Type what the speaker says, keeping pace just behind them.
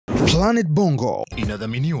Planet Bongo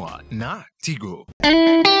inadhaminiwa na Tigo. Love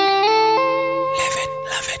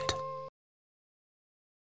it.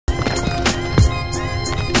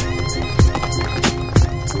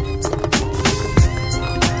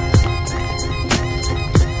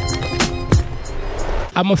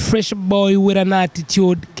 I'm a fresh boy with an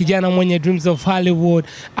attitude. Kijana mwenye dreams of Hollywood.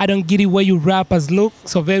 I don't get it where you rappers look.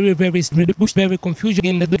 So very confusion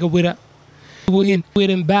in the with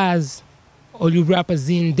in bars. All you rappers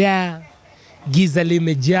in there. Giza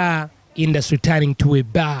limejaa. Industry turning to a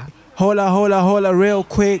bar. Hola, real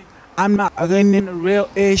quick. I'm not running a real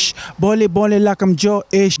ish. Bully like I'm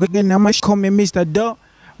Joe-ish. Again, I'm call me Mr. Doe.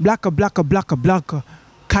 Blocker.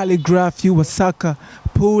 Calligraph, you a sucker.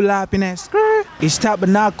 Pull up in that skirt. It's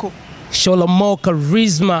tabernacle. Sholomo,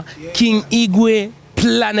 Charisma, yeah. King Igwe,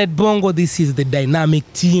 Planet Bongo. This is the dynamic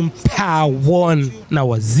team. Pah One. Now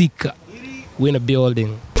Aika. We're in a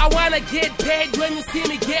building. I wanna get paid when you see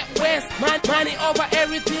me get west. Money over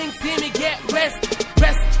everything, see me get rest.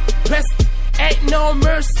 Ain't no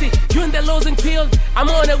mercy. You in the losing field, I'm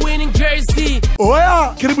on a winning jersey.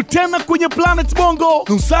 Oya, karibu tena kwenye Planet Bongo.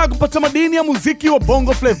 Nusaa kupata madini ya muziki wa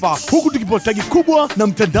Bongo Flavor. Huku tukipotagi kubwa na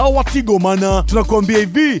mtandao wa Tigo, mana tunakuambia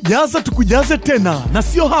hivi, jaza tukujaze tena. Na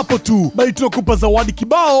sio hapo tu, bali tunakupa zawadi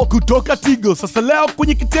kibao kutoka Tigo. Sasa leo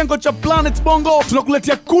kwenye kitengo cha Planet Bongo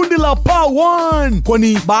tunakuletea kundi la Pah One.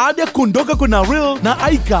 Kwani baada ya kuondoka kwa Nahreel na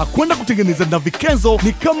Aika kwenda kutengeneza Navy Kenzo,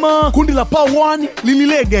 ni kama kundi la Pah One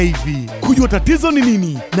lililega hivi. Kujua tatizo ni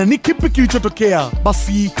nini na ni kipi kilichotokea,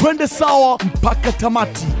 basi twende sawa mpaka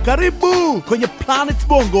tamati. Karibu kwenye Planet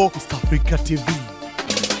Bongo, East Africa TV.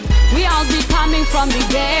 We all be coming from the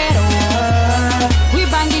ghetto. We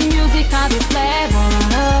banging music on this level.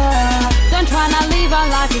 Don't tryna live our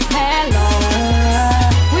life is hello.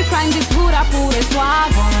 We crying this hood up with a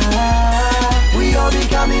swag. We all be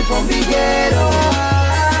coming from the ghetto.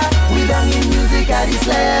 We banging music at this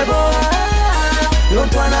level.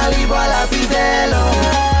 Don't wanna live all up is hello.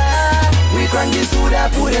 We crank this hood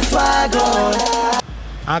up with a swag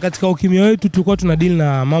on. Katika ukimya wetu tulikuwa tunadili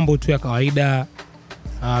na mambo tu ya kawaida,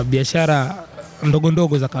 biashara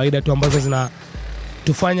ndogo za kawaida tu ambazo zina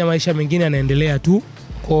tufanya maisha mengine yanaendelea tu.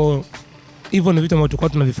 Kwa hivyo ni vitu ambavyo tulikuwa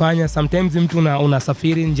tunavifanya. Sometimes mtu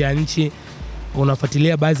unasafiri nje ya nchi,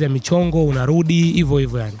 unafuatilia baadhi ya michongo, unarudi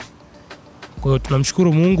hivyo yani. Kwa hiyo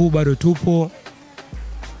tunamshukuru Mungu, bado tupo.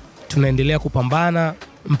 Tunaendelea kupambana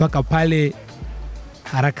mpaka pale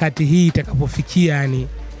harakati hii itakapofikia, yani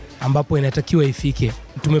ambapo inatakiwa ifike.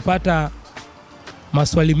 Tumepata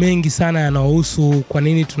maswali mengi sana yanayohusu kwa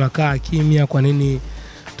nini tunakaa kimya, kwa nini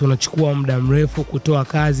tunachukua muda mrefu kutoa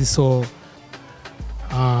kazi. So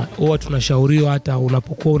huwa tunashauriwa hata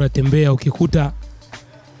unapokuwa unatembea ukikuta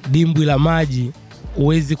dimbwi la maji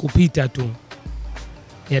uwezi kupita tu,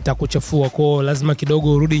 yatakuchafua. Kwa lazima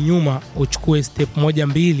kidogo urudi nyuma, uchukue step moja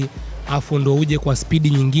mbili, afu ndo uje kwa spidi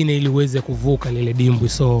nyingine ili uweze kuvuka lile dimbwi.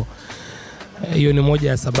 So hiyo ni moja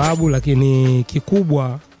ya sababu, lakini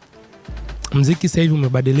kikubwa muziki sasa hivi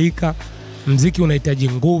umebadilika. Muziki unahitaji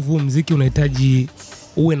nguvu, muziki unahitaji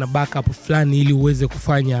uwe na backup fulani ili uweze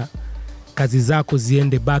kufanya kazi zako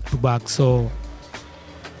ziende back to back. So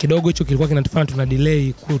kidogo hicho kilikuwa kinatufanya tuna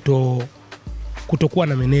delay kutokuwa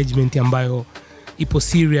na management ambayo ipo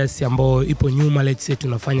serious, ambayo ipo nyuma, let's say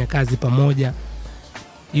tunafanya kazi pamoja.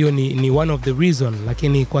 Hiyo ni one of the reason,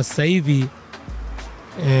 lakini kwa sasa hivi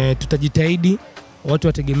tutajitahidi. Watu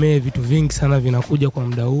wategemee vitu vingi sana vinakuja kwa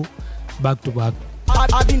muda huu back to back.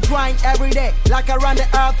 I've been trying every day like I run the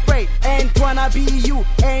earth freight. Ain't tryna be you,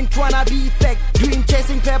 ain't tryna be fake. Dream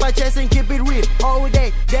chasing, paper chasing, keep it real all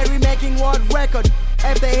day. They're making world record.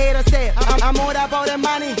 If the haters say I'm all about the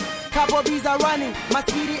money, couple bees are running. My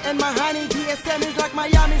city and my honey, DSM is like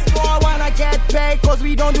Miami. So I wanna get paid, cause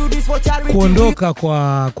we don't do this for charity. Kuondoka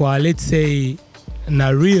kwa let's say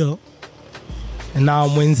Nahreel na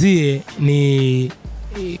mwenzie ni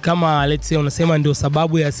kama let's say unasema ndio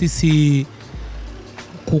sababu ya sisi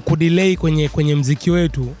kudelay kwenye mziki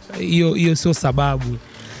wetu. Hiyo sio sababu.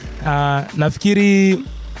 Nafikiri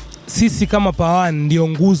sisi kama Pah One ndio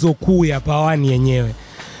nguzo kuu ya Pah One yenyewe,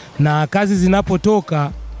 na kazi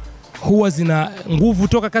zinapotoka huwa zina nguvu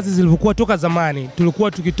toka kazi zilivyokuwa toka zamani.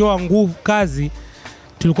 Tulikuwa tukitoa nguvu kazi,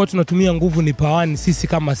 tulikuwa tunatumia nguvu ni Pah One sisi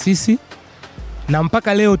kama sisi, na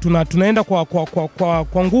mpaka leo tunaenda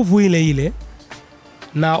kwa nguvu ile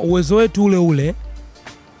na uwezo wetu ule.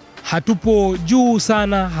 Hatupo juu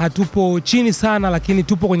sana, hatupo chini sana, lakini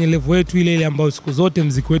tupo kwenye level yetu ile ambayo siku zote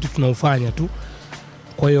muziki wetu tunaufanya tu.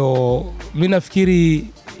 Kwa hiyo mimi nafikiri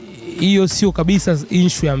hiyo sio kabisa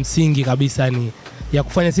issue ya msingi kabisa ni ya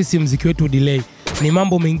kufanya sisi muziki wetu delay. Ni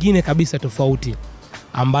mambo mengine kabisa tofauti.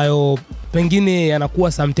 ambayo pengine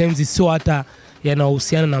yanakuwa sometimes sio hata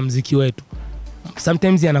yanahusiana na muziki wetu.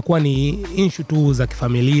 Sometimes yanakuwa ni issue tu za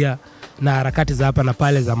kifamilia na harakati za hapa na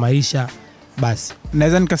pale za maisha basi.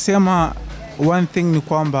 Naweza nikasema one thing ni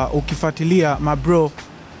kwamba ukifuatilia mabro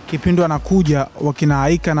kipindi anakuja wakina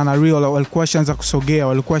Aika na Nahreel walikuwa shaanza kusogea,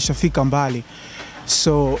 walikuwa shafika mbali.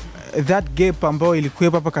 So that gap ambayo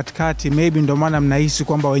ilikuwa hapa katikati maybe ndio maana mnahisi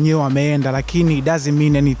kwamba wenyewe wameenda, lakini it doesn't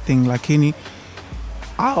mean anything. Lakini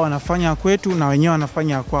hao wanafanya kwetu na wenyewe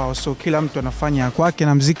wanafanya kwao, so kila mtu anafanya kwake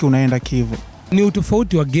na muziki unaenda kivu. Ni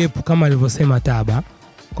utofauti wa gap kama alivyosema Taba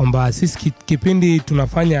kwamba sisi kipindi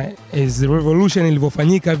tunafanya as revolution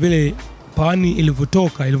ilivyofanyika vile Pah One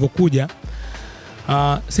ilivyokuja,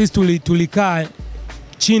 sisi tulikaa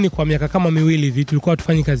chini kwa miaka kama miwili hivi, tulikuwa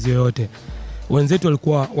tufanye kazi yoyote. Wenzetu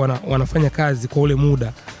walikuwa wanafanya kazi kwa ule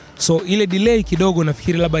muda, so ile delay kidogo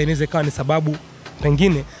nafikiri labda inaweza kuwa ni sababu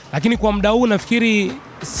pengine, lakini kwa muda huu nafikiri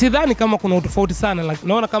sidhani kama kuna utofauti sana.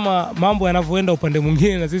 Naona kama mambo yanavyoenda upande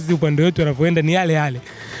mwingine na sisi upande wetu yanavyoenda ni yale yale.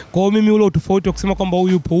 Kwa hiyo mimi ule utofauti wa kusema kwamba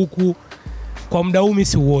huyu yupo huku kwa muda huu mimi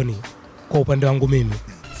siuoni kwa upande wangu mimi.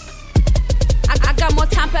 I got more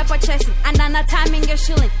time paper chasing, and then a time in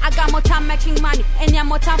shilling. I got more time making money, and yeah,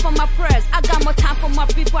 more time for my prayers. I got more time for my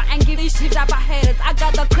people and give these shit up ahead. I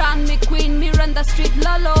got the crown, me queen, me run the street,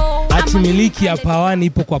 lolo. Hati miliki ya Pah One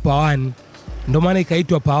ipo kwa Pah One, ndio maana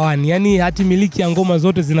ikaitwa Pah One. Yani hati miliki ya ngoma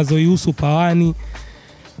zote zinazohusu Pah One,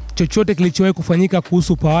 chochote kilichowahi kufanyika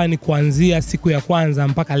kuhusu Pah One kuanzia siku ya kwanza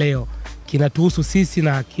mpaka leo kinatuhusu sisi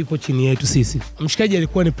na kipo chini yetu sisi. Mshikaji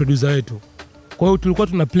alikuwa ni producer wetu, kwa hiyo tulikuwa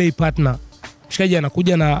tuna play partner. Mshikaji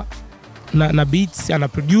anakuja na beats, ana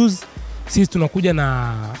produce, sisi tunakuja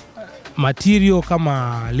na material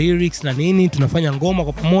kama lyrics na nini, tunafanya ngoma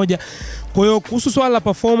kwa pamoja. Kwa hiyo kuhusu swala la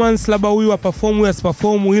performance, labda huyu aperform huyu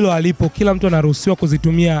asiperform, hilo alipo, kila mtu anaruhusiwa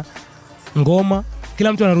kuzitumia ngoma,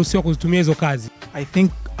 kila mtu anaruhusiwa kuzitumia hizo kazi. I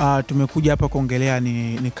think tumekuja hapa kuongelea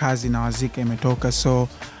ni kazi na wazika imetoka, so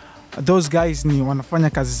those guys ni wanafanya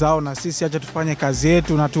kazi zao na sisi acha tufanye kazi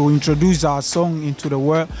yetu na to introduce our song into the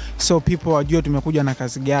world, so people wajue tumekuja na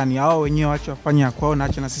kazi gani. Hao wenyewe acha wafanye kwao na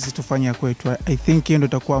acha na sisi tufanye kwetu. I think hiyo ndio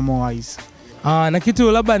itakuwa more wise. Na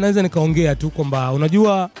kitu labda naweza nikaongea tu kwamba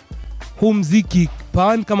unajua huu muziki Pah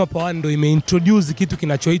One kama Pah One ndio imeintroduce kitu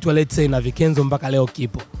kinachoitwa let's say Navy Kenzo mpaka leo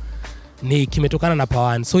kipo. Ni kimetokana na Pah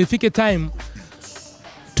One. So ifike time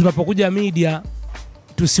tunapokuja media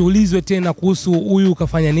tusiulizwe tena kuhusu huyu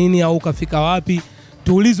kafanya nini au kafika wapi,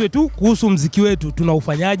 tuulizwe tu kuhusu muziki wetu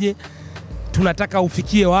tunaufanyaje, tunataka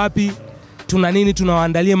ufikie wapi, tuna nini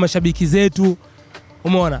tunawaandalia mashabiki zetu.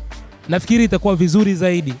 Umeona? Nafikiri itakuwa vizuri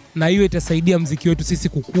zaidi na hiyo itasaidia muziki wetu sisi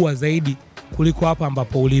kukua zaidi kuliko hapa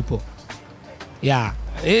ambapo ulipo. Yeah.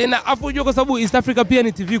 Na afu unajua kwa sababu East Africa pia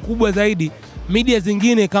ni TV kubwa zaidi, media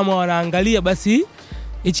zingine kama wanaangalia basi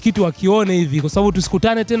hichi kitu wakione hivi, kwa sababu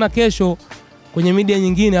tusikutane tena kesho kwenye media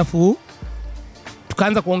nyingine afu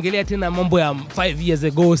tukaanza kuongelea tena mambo ya 5 years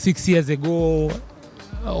ago, 6 years ago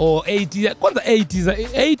or 8 kwanza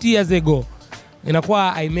 8 years ago,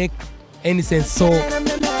 inakuwa I make any sense. So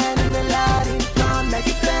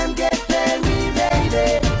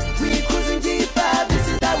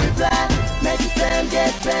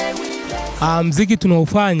muziki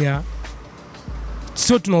tunaofanya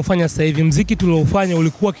sio tunaofanya sasa hivi. Muziki tuliofanya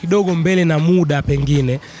ulikuwa kidogo mbele na muda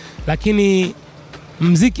pengine, lakini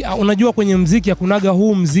muziki unajua kwenye muziki hakunaga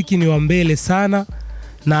huu muziki ni wa mbele sana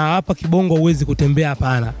na hapa kibongo huwezi kutembea,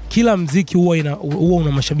 hapana. Kila muziki huwa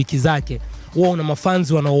una mashabiki zake, huwa una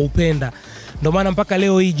mafans wanaoupenda. Ndio maana mpaka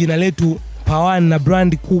leo hii jina letu Pah One na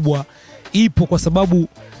brand kubwa ipo, kwa sababu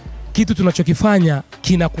kitu tunachokifanya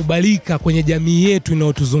kinakubalika kwenye jamii yetu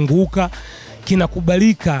inayotuzunguka,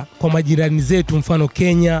 kinakubalika kwa majirani zetu. Mfano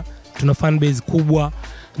Kenya tuna fan base kubwa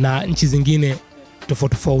na nchi zingine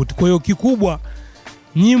tofauti tofauti. Kwa hiyo kikubwa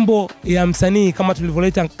nyimbo ya msanii kama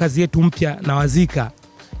tulivyoleta kazi yetu mpya na wazika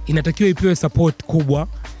inatakiwa ipewe support kubwa,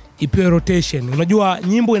 ipewe rotation. Unajua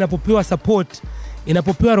nyimbo inapopewa support,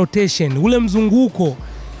 inapopewa rotation, ule mzunguko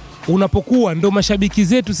unapokuwa, ndio mashabiki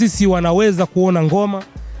zetu sisi wanaweza kuona ngoma,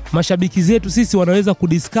 mashabiki zetu sisi wanaweza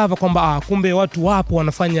kudiscover kwamba kumbe watu wapo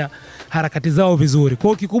wanafanya harakati zao vizuri. Kwa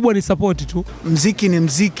hiyo kikubwa ni support tu. Muziki ni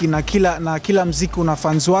muziki na kila muziki una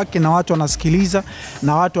fans wake na watu wanasikiliza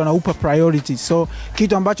na watu wanaupa priority. So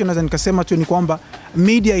kitu ambacho naweza nikasema tu ni kwamba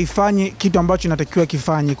media ifanye kitu ambacho inatakiwa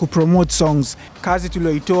kifanye, kupromote songs. Kazi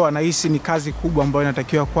tulioitoa na hisi ni kazi kubwa ambayo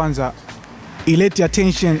inatakiwa kwanza ilete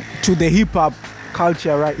attention to the hip hop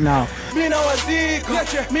culture right now.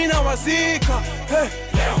 Mina wazika, hey,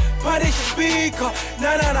 padisha speaker,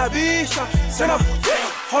 na bisha, send up,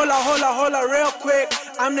 hola real quick.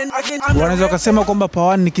 Wanaweza kusema kwamba Pah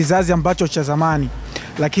One ni kizazi ambacho cha zamani,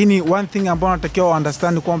 lakini one thing ambayo natakiwa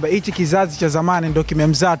understand kwamba hichi kizazi cha zamani ndio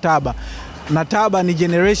kimemzaa Taba, na Taba ni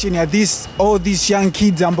generation ya all these young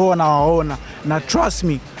kids ambao wanawaona, na trust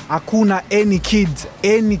me, hakuna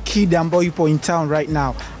any kid ambao yupo in town right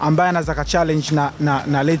now ambaye anaweza ka challenge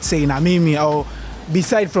na let's say na mimi au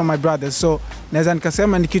beside from my brothers. So naweza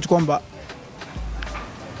nikasema ni kitu kwamba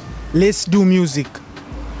let's do music.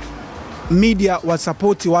 Media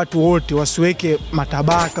wasapoti watu wote, wasiweke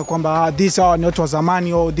matabaka kwamba this hawa ni watu wa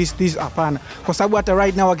zamani au this hapana, kwa sababu hata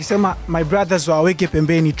right now wakisema my brothers waweke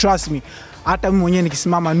pembeni, trust me, hata mimi mwenyewe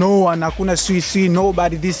nikisimama no one, hakuna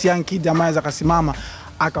nobody this young kid ambaye anaweza kasimama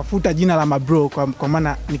akafuta jina la mabro, kwa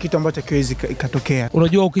maana ni kitu ambacho kiwezi ikatokea.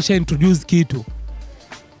 Unajua ukisha introduce kitu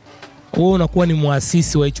wewe unakuwa ni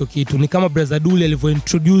muasisi wa hicho kitu. Ni kama Brother Dully alivyo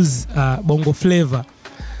introduce Bongo Flavor,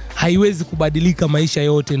 haiwezi kubadilika maisha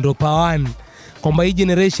yote. Ndio Pah One, kwamba hii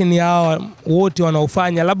generation ya wote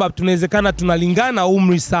wanaofanya, labda tunawezekana tunalingana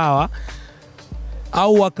umri sawa,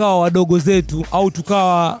 au wakawa wadogo zetu au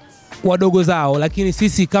tukawa wadogo zao, lakini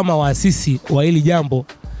sisi kama waasisi wa hili jambo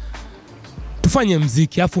tufanye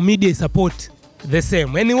muziki afu media support the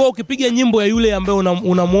same. Yani wewe ukipiga nyimbo ya yule ambaye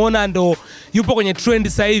unamuona ndo yupo kwenye trend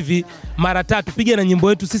sasa hivi mara 3, piga na nyimbo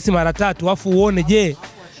yetu sisi mara 3, afu uone je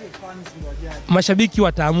mashabiki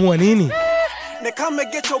wataamua nini. They come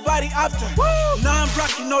and get your body after. Now I'm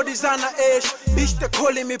rocking no designer ish. Bitch they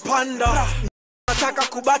calling me panda. Nataka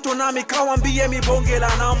kubato nami kawambie mi bonge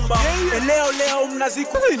la namba. Leo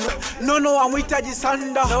mnaziku. No amwitaji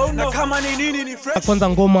sanda. Na kama ni nini ni fresh. Kwanza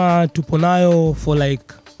ngoma tupo nayo for like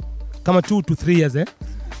kama 2 to 3 years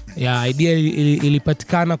ya idea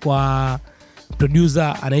ilipatikana kwa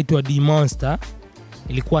producer anaitwa D Monster,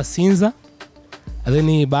 ilikuwa Sinza.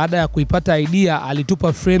 Then baada ya kuipata idea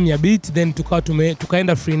alitupa frame ya beat, then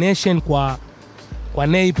tukaenda Free Nation kwa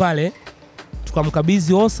Nei pale,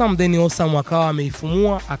 tukamkabidhi Awesome, then Awesome akawa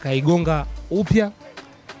ameifumua akaigonga upya,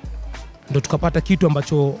 ndo tukapata kitu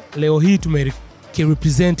ambacho leo hii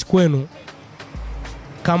tumerepresent kwenu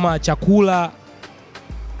kama chakula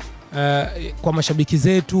kwa mashabiki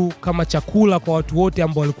zetu, kama chakula kwa watu wote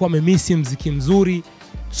ambao walikuwa wamemisi muziki mzuri,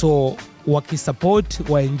 so wakisupport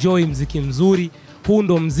waenjoy muziki mzuri. Huu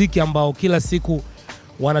ndo muziki ambao kila siku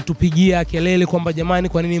wanatupigia kelele kwamba jamani,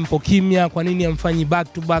 kwa nini mpo kimya, kwa nini hamfanyi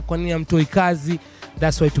back to back, kwa nini hamtoi kazi.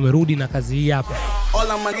 That's why tumerudi na kazi hii hapa.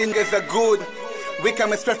 All our niggas are good, we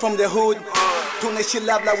come straight from the hood. Tunaishi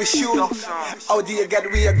love like we should. Oh dear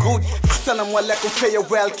God, we are good. Assalamu alaikum,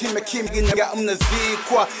 farewell. Kim ginga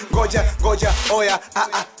mnazikwa. Goja, oya,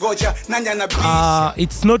 goja. Nanya na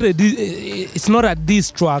it's not a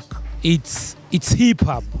diss track. It's hip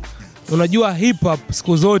hop. Unajua hip hop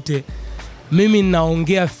siku zote mimi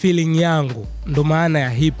naongea feeling yangu, ndo maana ya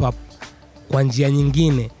hip hop. Kwa njia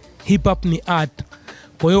nyingine hip hop ni art,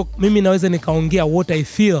 kwa hiyo mimi naweza nikaongea what I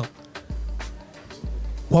feel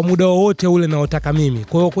kwa muda wote ule naotaka mimi.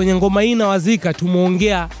 Kwa hiyo kwenye ngoma hii na Wazika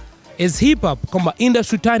tumeongea as hip hop kwamba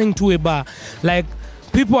industry turning to a bar, like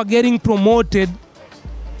people are getting promoted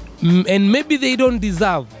and maybe they don't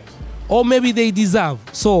deserve or maybe they deserve.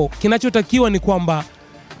 So kinachotakiwa ni kwamba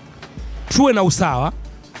tuwe na usawa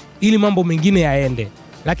ili mambo mengine yaende.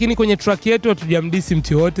 Lakini kwenye track yetu hatujamdisi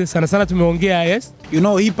mtu yote, sana tumeongea yes. You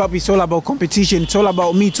know, hip hop is all about competition. It's all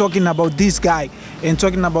about me talking about this guy and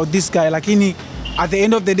talking about this guy. Lakini at the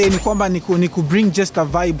end of the day ni kwamba ni ku bring just a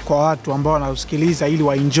vibe kwa watu ambao wanausikiliza ili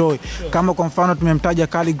wa enjoy. Kama kwa mfano tumemtaja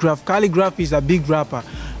Calligraph is a big rapper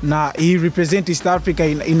na he represent East Africa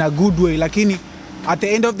in a good way, lakini at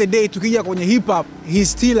the end of the day tukija kwenye hip hop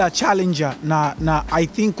he's still a challenger na I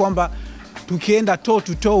think kwamba tukienda toe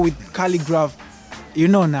to toe with Calligraph, you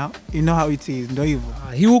know how it is, ndo hivyo.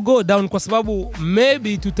 He will go down kwa sababu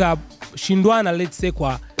maybe tutashindwana let's say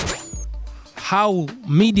kwa how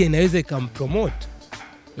media inaweza ikampromote,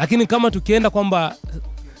 lakini kama tukienda kwamba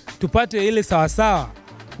tupate ile sawa,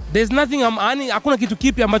 there's nothing hakuna kitu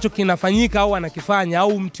kipi ambacho kinafanyika au anakifanya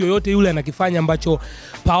au mtu yoyote yule anakifanya ambacho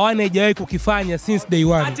Pah One haijawahi kukifanya since day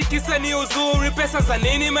one. Atikisa ni uzuri, pesa za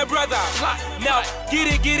nini my brother? Now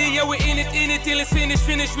get it, yeah we in it till it's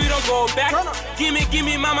finished, we don't go back.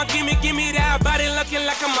 Gimme mama, gimme that body looking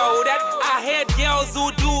like a mold. I had girls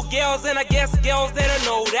who do girls and I guess girls they don't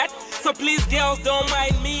know that. So please girls don't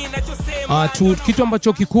mind me, not just say kitu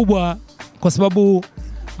ambacho kikubwa kwa sababu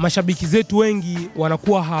mashabiki zetu wengi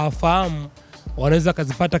wanakuwa hawafahamu wanaweza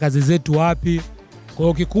kazipata kazi zetu wapi. Kwa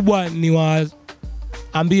hiyo kikubwa ni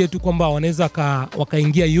waambie tu kwamba wanaweza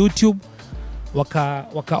wakaingia YouTube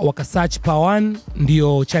waka search Pah One,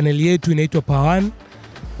 ndio channel yetu inaitwa Pah One,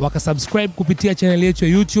 waka subscribe kupitia channel yetu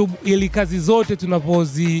ya YouTube ili kazi zote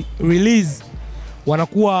tunapozi release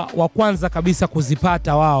wanakuwa wa kwanza kabisa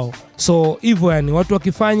kuzipata wao. So hivyo yani watu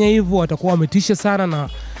wakifanya hivyo watakuwa wametisha sana na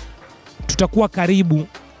tutakuwa karibu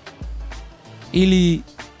ili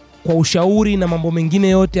kwa ushauri na mambo mengine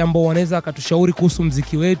yote ambao wanaweza akatushauri kuhusu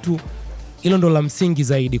muziki wetu. Hilo ndo la msingi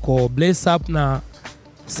zaidi. Kwa bless up na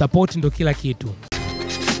support ndo kila kitu.